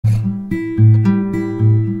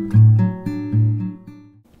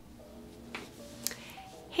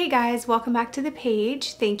guys, welcome back to the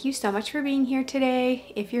page. Thank you so much for being here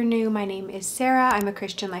today. If you're new, my name is Sarah. I'm a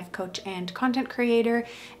Christian life coach and content creator.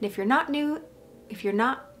 And if you're not new,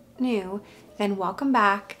 then welcome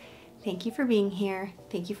back. Thank you for being here.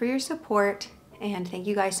 Thank you for your support. And thank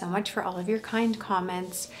you guys so much for all of your kind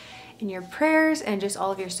comments and your prayers and just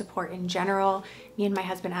all of your support in general. Me and my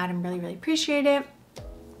husband Adam really appreciate it.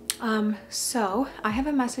 So I have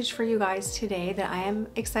a message for you guys today that I am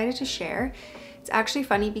excited to share. It's actually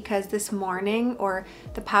funny because this morning or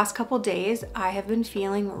the past couple days, I have been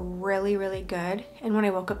feeling really good. And when I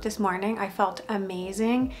woke up this morning, I felt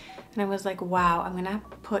amazing. And I was like, wow, I'm gonna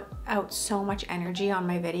put out so much energy on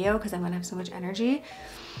my video because I'm gonna have so much energy.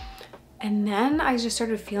 And then I just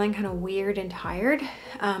started feeling kind of weird and tired.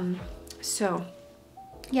 So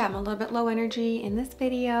yeah, I'm a little bit low energy in this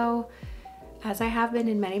video, as I have been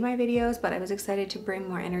in many of my videos, but I was excited to bring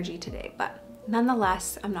more energy today. But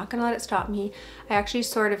nonetheless, I'm not gonna let it stop me. I actually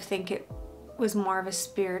sort of think it was more of a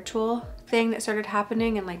spiritual thing that started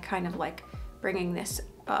happening and like kind of like bringing this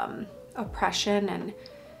oppression and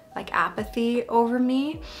like apathy over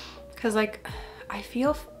me. Cause like, I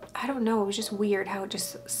don't know, it was just weird how it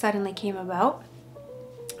just suddenly came about.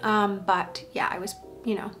 But yeah, I was,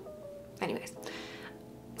 anyways,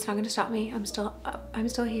 it's not gonna stop me. I'm still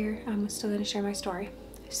here. I'm still gonna share my story.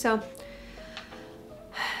 So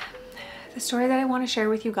the story that I want to share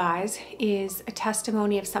with you guys is a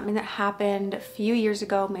testimony of something that happened a few years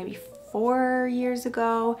ago, maybe 4 years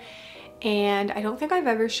ago. And I don't think I've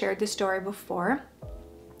ever shared this story before,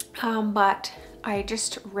 but I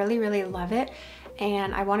just really love it.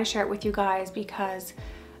 And I want to share it with you guys because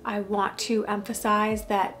I want to emphasize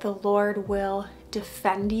that the Lord will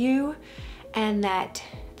defend you and that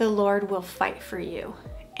the Lord will fight for you.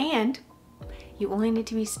 And you only need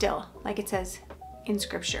to be still, like it says in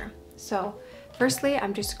scripture. So firstly,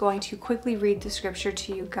 I'm just going to quickly read the scripture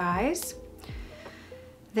to you guys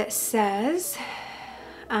that says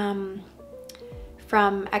from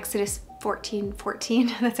Exodus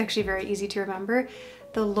 14:14. That's actually very easy to remember.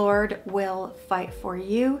 The Lord will fight for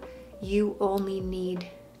you. You only need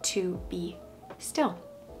to be still.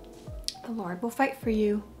 The Lord will fight for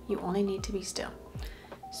you. You only need to be still.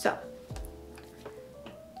 So,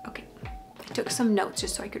 okay, I took some notes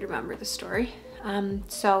just so I could remember the story.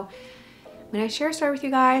 So I'm gonna share a story with you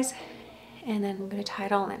guys and then I'm gonna tie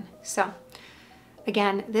it all in. So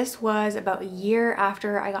again, this was about a year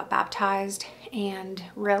after I got baptized and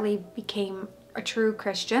really became a true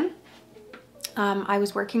Christian. I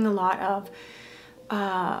was working a lot of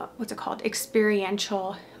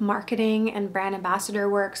experiential marketing and brand ambassador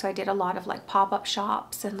work. So I did a lot of like pop-up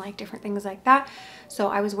shops and like different things like that. So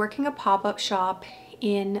I was working a pop-up shop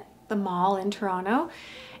in the mall in Toronto.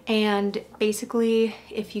 And basically,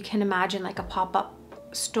 if you can imagine like a pop-up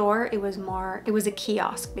store, it was a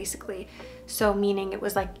kiosk basically. So meaning it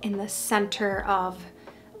was like in the center of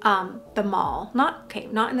the mall, not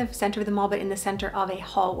in the center of the mall, but in the center of a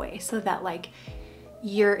hallway, so that like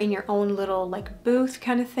you're in your own little like booth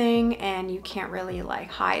kind of thing and you can't really like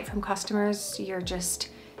hide from customers. You're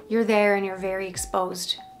there and you're very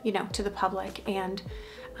exposed, to the public. And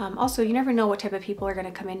also you never know what type of people are going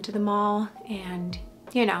to come into the mall and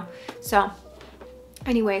so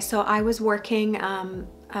anyway, so I was working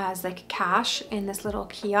as like cash in this little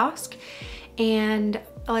kiosk, and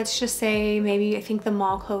let's just say maybe I think the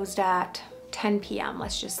mall closed at 10 p.m.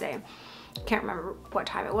 let's just say. Can't remember what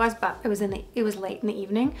time it was, but it was late in the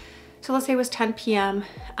evening. So let's say it was 10 p.m.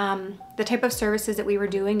 The type of services that we were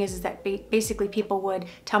doing is that basically people would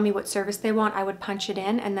tell me what service they want. I would punch it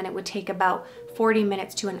in, and then it would take about 40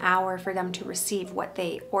 minutes to an hour for them to receive what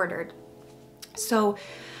they ordered. So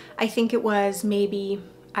I think it was maybe,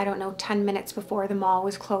 I don't know, 10 minutes before the mall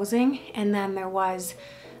was closing. And then there was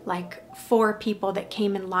like 4 people that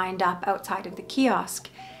came and lined up outside of the kiosk.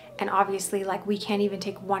 And obviously like we can't even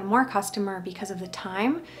take one more customer because of the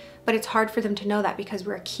time, but it's hard for them to know that because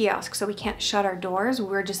we're a kiosk. So we can't shut our doors.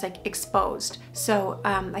 We're just like exposed. So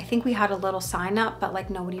I think we had a little sign up, but like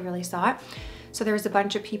nobody really saw it. So there was a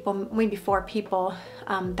bunch of people, maybe 4 people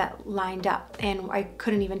that lined up, and I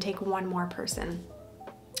couldn't even take one more person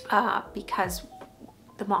because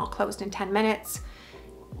the mall closed in 10 minutes.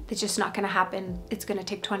 It's just not gonna happen. It's gonna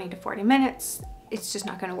take 20 to 40 minutes. It's just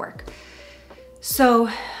not gonna work. So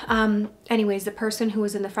anyways, the person who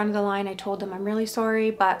was in the front of the line, I told them, I'm really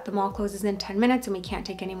sorry, but the mall closes in 10 minutes and we can't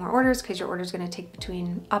take any more orders because your order is gonna take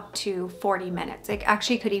between up to 40 minutes. It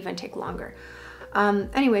actually could even take longer.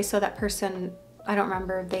 Anyway, so that person, I don't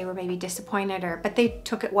remember if they were maybe disappointed but they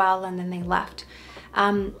took it well and then they left.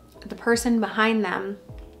 The person behind them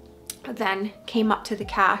then came up to the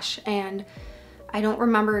cash and I don't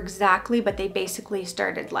remember exactly, but they basically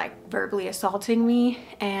started like verbally assaulting me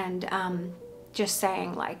and just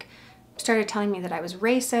saying like, started telling me that I was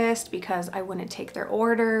racist because I wouldn't take their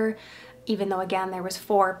order, even though again, there was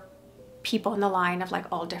 4 people in the line of like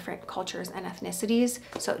all different cultures and ethnicities.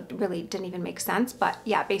 So it really didn't even make sense. But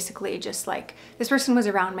yeah, basically just like this person was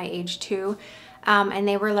around my age too. And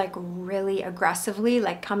they were like really aggressively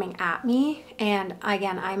like coming at me. And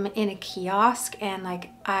again, I'm in a kiosk and like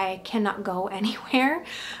I cannot go anywhere.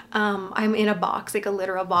 I'm in a box, like a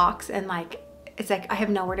literal box, and like it's like I have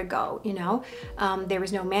nowhere to go, you know. There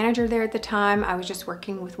was no manager there at the time. I was just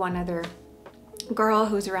working with one other girl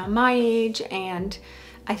who's around my age, and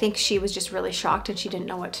I think she was just really shocked and she didn't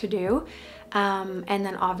know what to do. And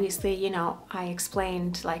then obviously, you know, I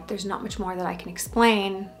explained like there's not much more that I can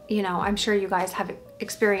explain. You know, I'm sure you guys have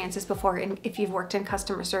experienced this before, and if you've worked in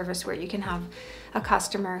customer service where you can have a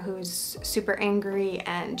customer who's super angry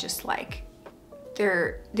and just like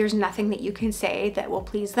there's nothing that you can say that will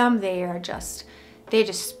please them. They're just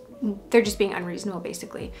being unreasonable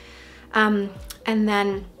basically. And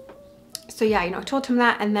then so yeah, you know, I told him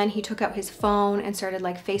that, and then he took out his phone and started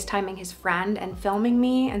like FaceTiming his friend and filming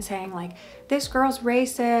me and saying like, this girl's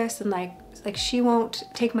racist and like she won't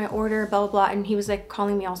take my order, blah, blah, blah. And he was like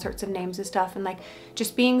calling me all sorts of names and stuff and like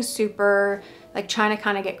just being super like trying to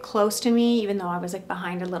kind of get close to me, even though I was like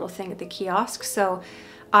behind a little thing at the kiosk. So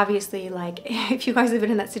obviously like if you guys have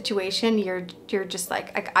been in that situation, you're just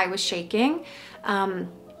like I was shaking.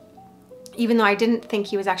 Even though I didn't think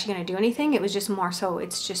he was actually going to do anything, it was just more so,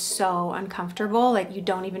 it's just so uncomfortable. Like you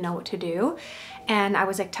don't even know what to do. And I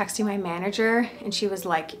was like texting my manager and she was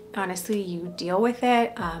like, honestly, you deal with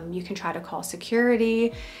it. You can try to call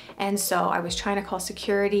security. And so I was trying to call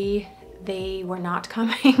security. They were not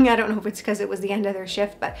coming. I don't know if it's because it was the end of their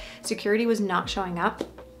shift, but security was not showing up.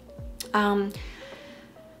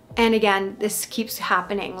 And again, this keeps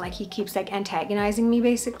happening. Like he keeps like antagonizing me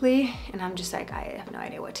basically. And I'm just like, I have no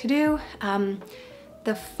idea what to do.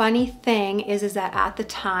 The funny thing is that at the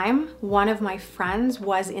time, one of my friends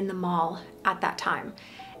was in the mall at that time.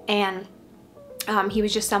 And he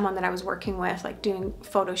was just someone that I was working with, like doing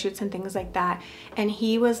photo shoots and things like that. And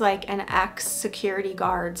he was like an ex-security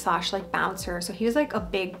guard / like bouncer. So he was like a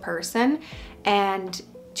big person and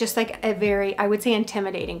just like a very, I would say,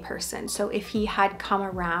 intimidating person. So if he had come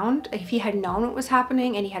around, if he had known what was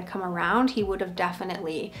happening and he had come around, he would have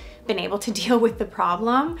definitely been able to deal with the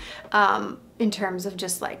problem in terms of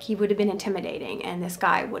just like, he would have been intimidating and this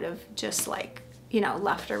guy would have just like, you know,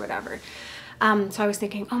 left or whatever. So I was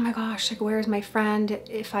thinking, oh my gosh, like where's my friend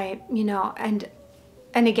if I, you know, and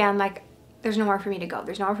again, like there's nowhere for me to go.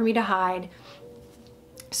 There's nowhere for me to hide.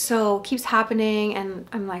 So it keeps happening and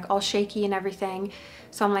I'm like all shaky and everything.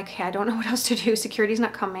 So I'm like, hey, I don't know what else to do. Security's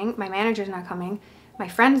not coming. My manager's not coming. My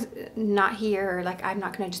friend's not here. Like, I'm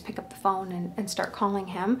not going to just pick up the phone and start calling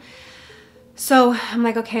him. So I'm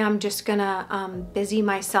like, okay, I'm just gonna busy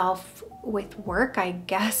myself with work, I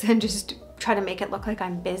guess, and just try to make it look like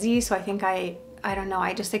I'm busy. So I think I don't know,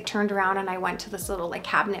 I just like turned around and I went to this little like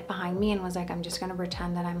cabinet behind me and was like, I'm just gonna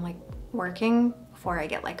pretend that I'm like working before I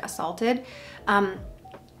get like assaulted.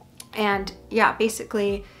 And yeah,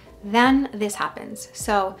 basically then this happens.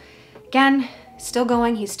 So again, still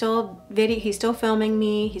going, he's still filming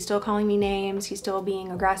me, he's still calling me names, he's still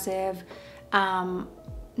being aggressive.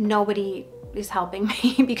 Nobody is helping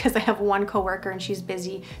me because I have one coworker and she's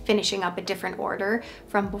busy finishing up a different order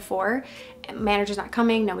from before. Manager's not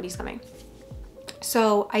coming, nobody's coming.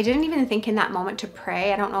 So I didn't even think in that moment to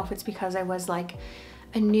pray. I don't know if it's because I was like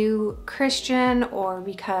a new Christian or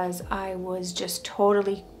because I was just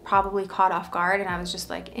totally probably caught off guard and I was just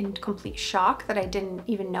like in complete shock that I didn't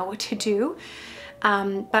even know what to do.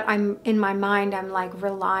 But I'm in my mind, I'm like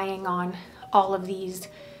relying on all of these,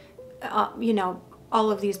 you know, all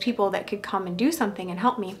of these people that could come and do something and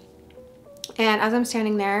help me. And as I'm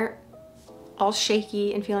standing there all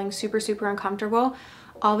shaky and feeling super, super uncomfortable,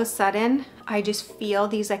 all of a sudden I just feel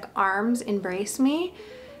these like arms embrace me.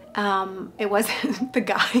 It wasn't the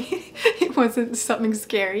guy. It wasn't something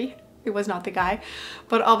scary. It was not the guy.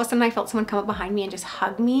 But all of a sudden I felt someone come up behind me and just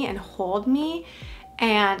hug me and hold me.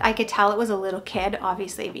 And I could tell it was a little kid,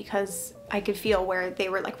 obviously, because I could feel where they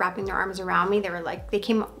were like wrapping their arms around me. They were like, they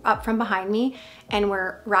came up from behind me and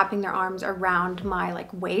were wrapping their arms around my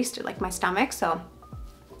like waist or like my stomach. So,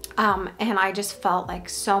 and I just felt like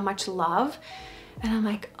so much love. And I'm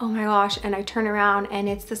like, oh my gosh. And I turn around and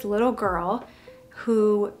it's this little girl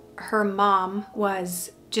who her mom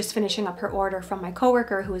was just finishing up her order from my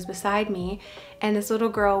coworker who was beside me. And this little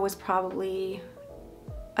girl was probably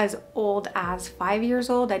as old as 5 years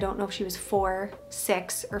old. I don't know if she was 4,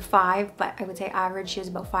 6, or 5, but I would say average, she was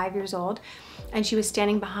about 5 years old. And she was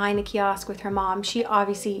standing behind the kiosk with her mom. She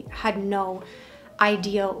obviously had no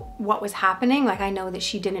idea what was happening. Like, I know that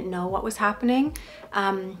she didn't know what was happening.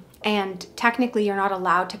 And technically you're not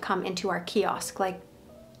allowed to come into our kiosk. Like,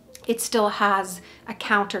 it still has a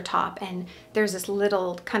countertop and there's this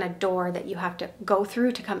little kind of door that you have to go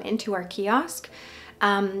through to come into our kiosk.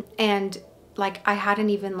 And like, I hadn't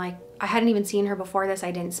even seen her before this.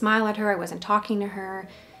 I didn't smile at her. I wasn't talking to her,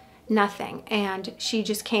 nothing. And she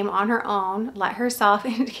just came on her own, let herself,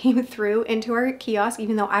 and came through into our kiosk,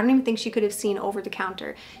 even though I don't even think she could have seen over the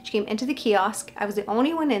counter. She came into the kiosk. I was the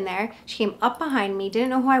only one in there. She came up behind me, didn't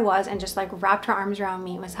know who I was, and just like wrapped her arms around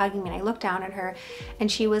me and was hugging me. And I looked down at her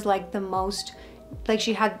and she was like the most, like,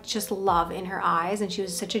 she had just love in her eyes, and she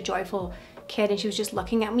was such a joyful kid, and she was just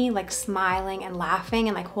looking at me, like smiling and laughing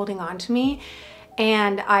and like holding on to me.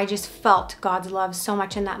 And I just felt God's love so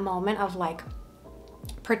much in that moment of like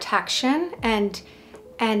protection. And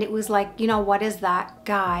it was like, you know, what is that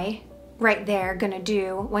guy right there gonna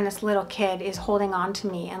do when this little kid is holding on to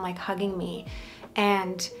me and like hugging me?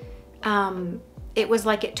 And it was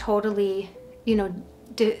like, it totally, you know,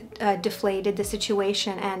 deflated the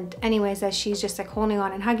situation. And anyways, as she's just like holding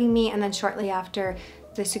on and hugging me, and then shortly after,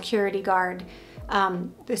 the security guards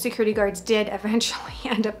did eventually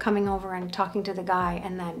end up coming over and talking to the guy,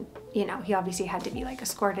 and then, you know, he obviously had to be like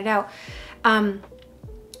escorted out.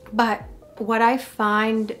 But what I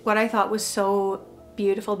thought was so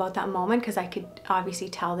beautiful about that moment, because I could obviously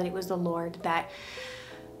tell that it was the Lord, that,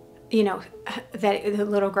 you know, that the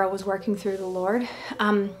little girl was working through the Lord.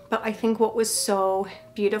 But I think what was so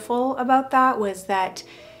beautiful about that was that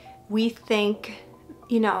we think,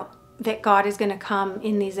 you know, that God is going to come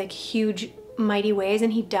in these like huge, mighty ways,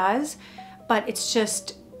 and he does, but it's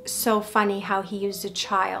just so funny how he used a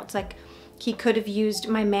child. Like, he could have used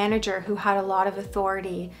my manager, who had a lot of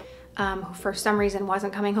authority, who for some reason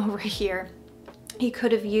wasn't coming over here. He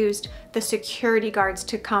could have used the security guards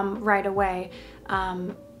to come right away,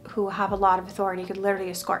 who have a lot of authority, could literally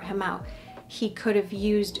escort him out. He could have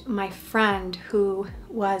used my friend, who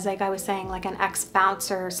was, like I was saying, like an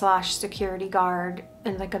ex-bouncer / security guard,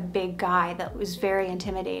 and like a big guy that was very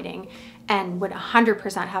intimidating, and would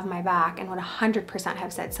 100% have my back, and would 100%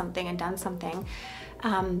 have said something and done something.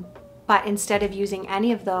 But instead of using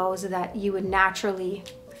any of those that you would naturally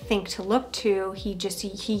think to look to, he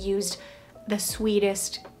used the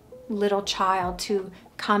sweetest little child to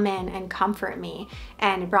come in and comfort me.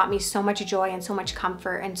 And it brought me so much joy and so much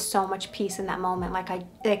comfort and so much peace in that moment.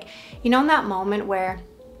 Like, you know, in that moment where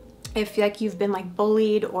if like you've been like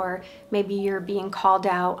bullied, or maybe you're being called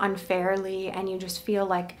out unfairly, and you just feel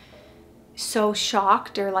like so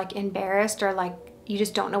shocked or like embarrassed, or like you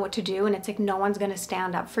just don't know what to do, and it's like no one's gonna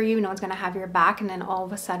stand up for you, no one's gonna have your back, and then all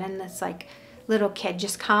of a sudden this like little kid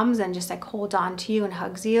just comes and just like holds on to you and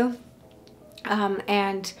hugs you.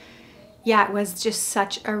 And yeah, it was just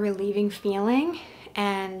such a relieving feeling,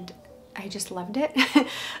 and I just loved it.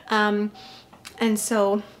 And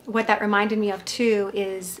so what that reminded me of too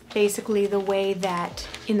is basically the way that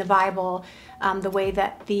in the Bible, the way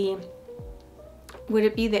that would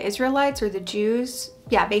it be the Israelites or the Jews?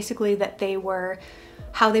 Yeah, basically that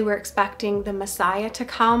how they were expecting the Messiah to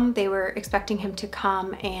come. They were expecting him to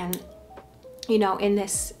come and, you know, in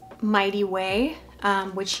this mighty way,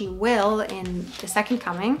 which he will in the second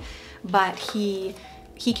coming, but he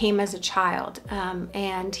came as a child,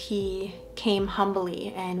 and he came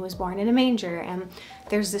humbly and was born in a manger. And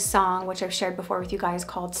there's this song which I've shared before with you guys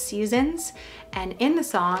called Seasons, and in the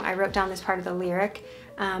song I wrote down this part of the lyric.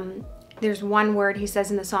 There's one word he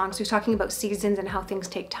says in the song, so he's talking about seasons and how things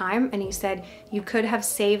take time, and he said, "You could have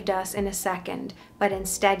saved us in a second, but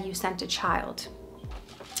instead you sent a child."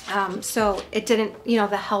 So it didn't, you know,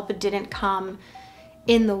 the help didn't come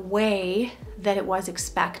in the way that it was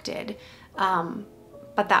expected,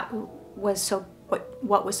 but that was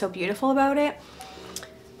what was so beautiful about it.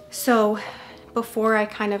 So before I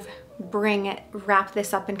kind of wrap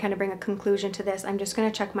this up and kind of bring a conclusion to this, I'm just going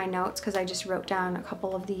to check my notes, because I just wrote down a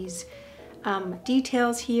couple of these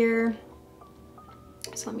details here.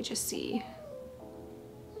 So let me just see.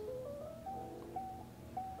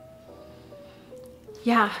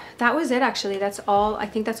 Yeah, that was it actually. That's all. I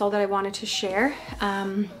think that's all that I wanted to share.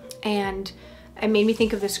 And it made me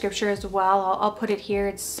think of the scripture as well. I'll put it here.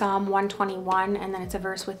 It's Psalm 121, and then it's a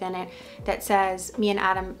verse within it that says, me and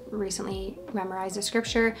Adam recently memorized the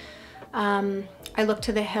scripture. I look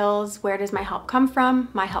to the hills. Where does my help come from?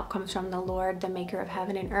 My help comes from the Lord, the maker of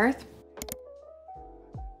heaven and earth.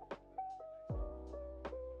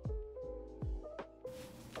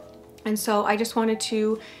 And so I just wanted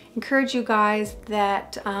to encourage you guys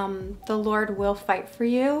that the Lord will fight for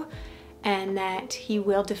you and that He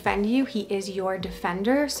will defend you. He is your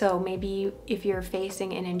defender. So maybe if you're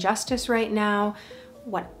facing an injustice right now,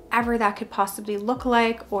 whatever that could possibly look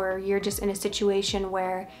like, or you're just in a situation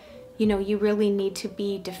where, you know, you really need to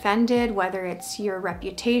be defended, whether it's your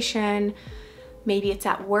reputation, maybe it's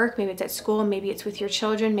at work, maybe it's at school, maybe it's with your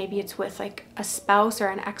children, maybe it's with like a spouse or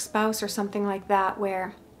an ex-spouse or something like that,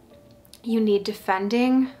 where you need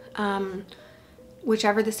defending.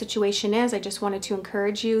 Whichever the situation is, I just wanted to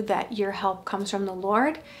encourage you that your help comes from the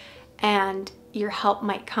Lord, and your help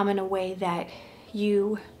might come in a way that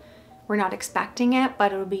you were not expecting it,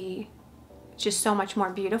 but it'll be just so much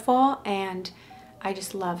more beautiful. And I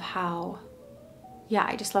just love how, yeah,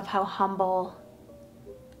 I just love how humble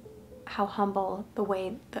the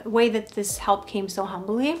way that this help came so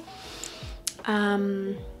humbly.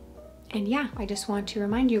 And yeah, I just want to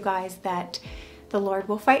remind you guys that the Lord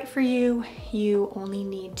will fight for you. You only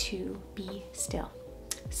need to be still.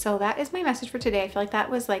 So that is my message for today. I feel like that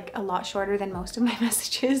was like a lot shorter than most of my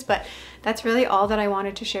messages, but that's really all that I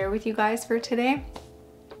wanted to share with you guys for today.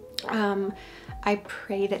 I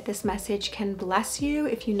pray that this message can bless you.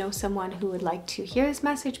 If you know someone who would like to hear this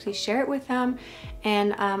message, please share it with them.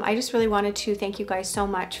 And I just really wanted to thank you guys so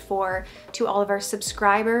much to all of our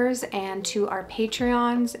subscribers and to our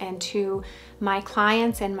Patreons and to my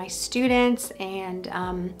clients and my students and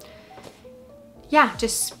yeah,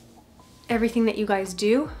 just everything that you guys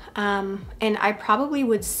do. And I probably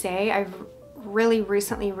would say I've really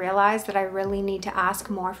recently realized that I really need to ask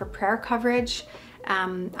more for prayer coverage.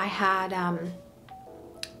 I had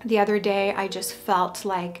the other day, I just felt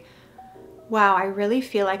like, wow, I really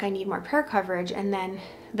feel like I need more prayer coverage. And then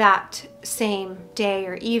that same day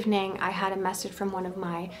or evening, I had a message from one of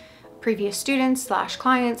my previous students /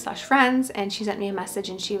 clients / friends, and she sent me a message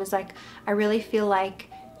and she was like, I really feel like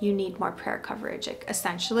you need more prayer coverage, like,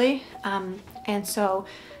 essentially. And so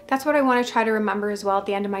that's what I want to try to remember as well at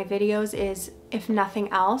the end of my videos is, if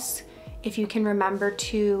nothing else, if you can remember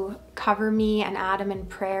to cover me and Adam in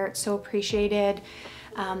prayer, it's so appreciated.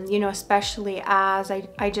 You know, especially as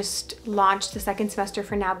I just launched the second semester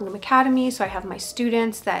for NowBloom Academy, so I have my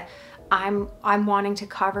students that I'm wanting to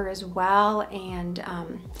cover as well. And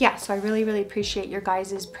yeah, so I really, really appreciate your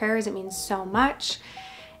guys' prayers. It means so much.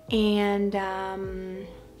 And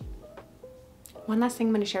one last thing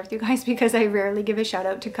I'm going to share with you guys, because I rarely give a shout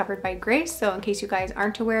out to Covered by Grace. So in case you guys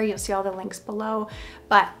aren't aware, you'll see all the links below,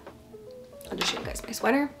 but I'll just show you guys my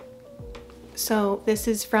sweater. So this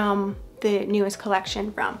is from the newest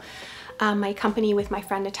collection from my company with my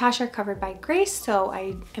friend Natasha, Covered by Grace. So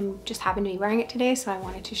I am just happen to be wearing it today, so I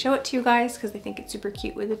wanted to show it to you guys because I think it's super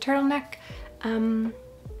cute with a turtleneck.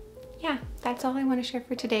 Yeah, that's all I want to share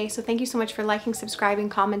for today. So thank you so much for liking, subscribing,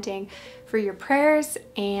 commenting, for your prayers,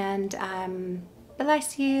 and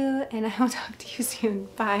bless you, and I will talk to you soon.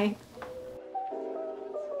 Bye.